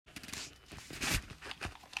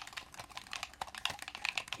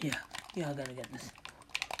Yeah, I gotta get this.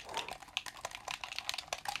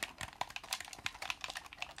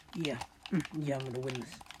 Yeah, yeah, I'm gonna win this.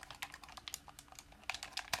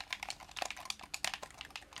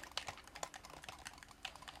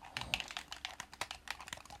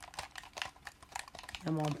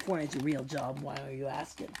 Mom, Fortnite's a real job. Why are you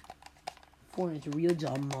asking? Fortnite's a real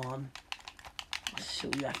job, Mom. I'll show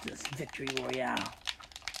you after this victory royale.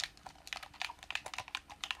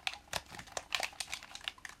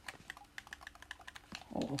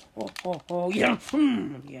 Oh, yeah.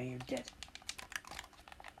 Yeah, you're dead.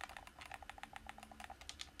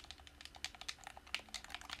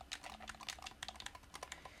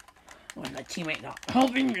 Why is my teammate not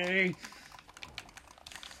helping me?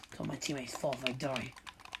 Tell my teammates fall if I die.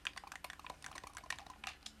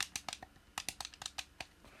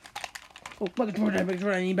 Oh, back Jordan,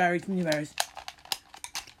 I need batteries, No!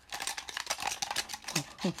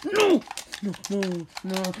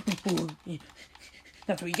 No.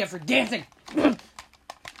 That's what you get for dancing!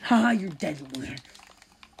 Haha, you're dead, loser.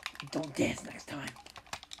 Don't dance next time.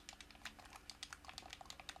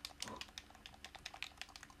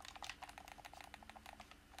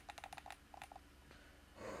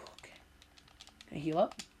 Okay. Can I heal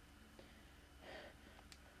up?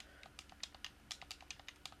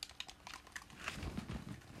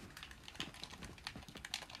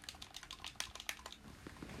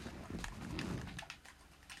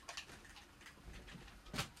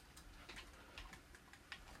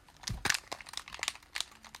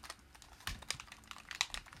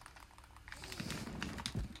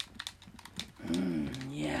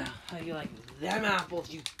 Yeah, how you like them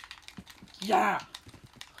apples, you... Yeah!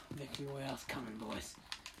 Victory Royale's coming, boys.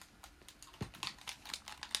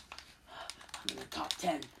 I'm in the top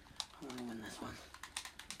 10. I want to win this one.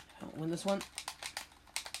 I don't win this one.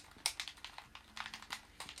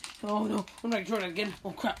 Oh no, I'm not Jordan again.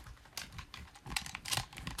 Oh crap.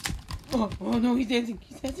 Oh no, he's dancing.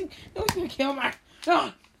 No, he's gonna kill me.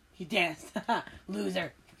 Oh, he danced.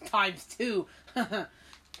 Loser. Times 2.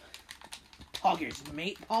 Poggers,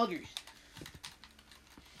 mate. Poggers.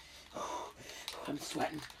 I'm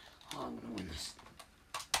sweating. Oh, I'm gonna win this.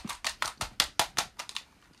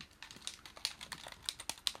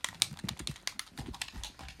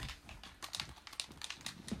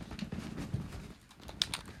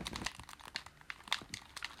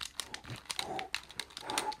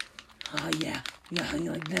 Yeah,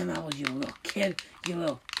 you like them apples, you little kid. You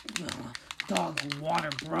little dog water,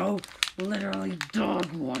 bro. Literally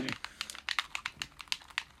dog water.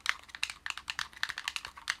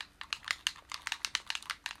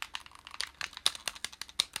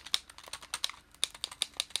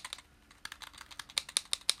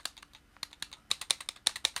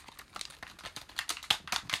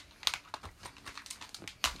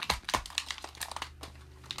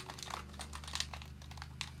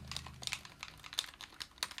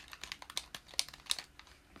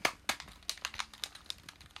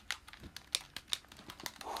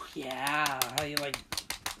 Yeah, how you like...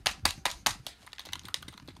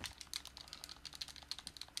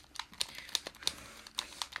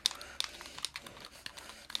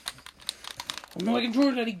 Oh no, I can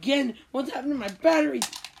draw that again! What's happening to my batteries?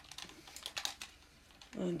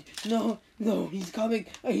 No, he's coming.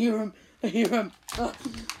 I hear him.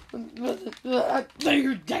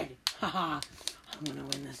 You're dead! Haha. I'm gonna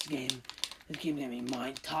win this game. This game's gonna be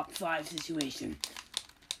my top 5 situation.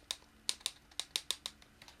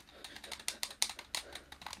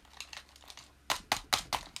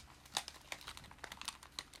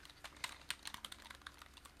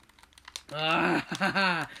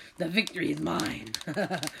 The victory is mine.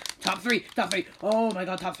 Top 3. Oh my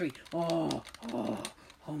god, top 3. Oh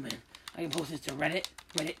man. I can post this to Reddit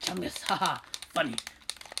Chungus. Haha, funny.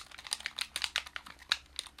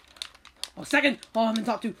 Oh, second. Oh, I'm in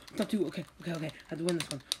top 2. Okay. I have to win this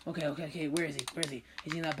one. Okay. Where is he?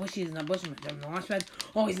 Is he in that bush? He's in that bush. I'm in the launch pad.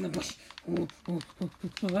 Oh, he's in the bush. Oh,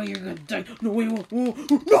 you're gonna die. No, wait. No.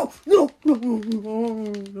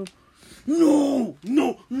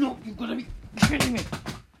 You're gonna be kidding me.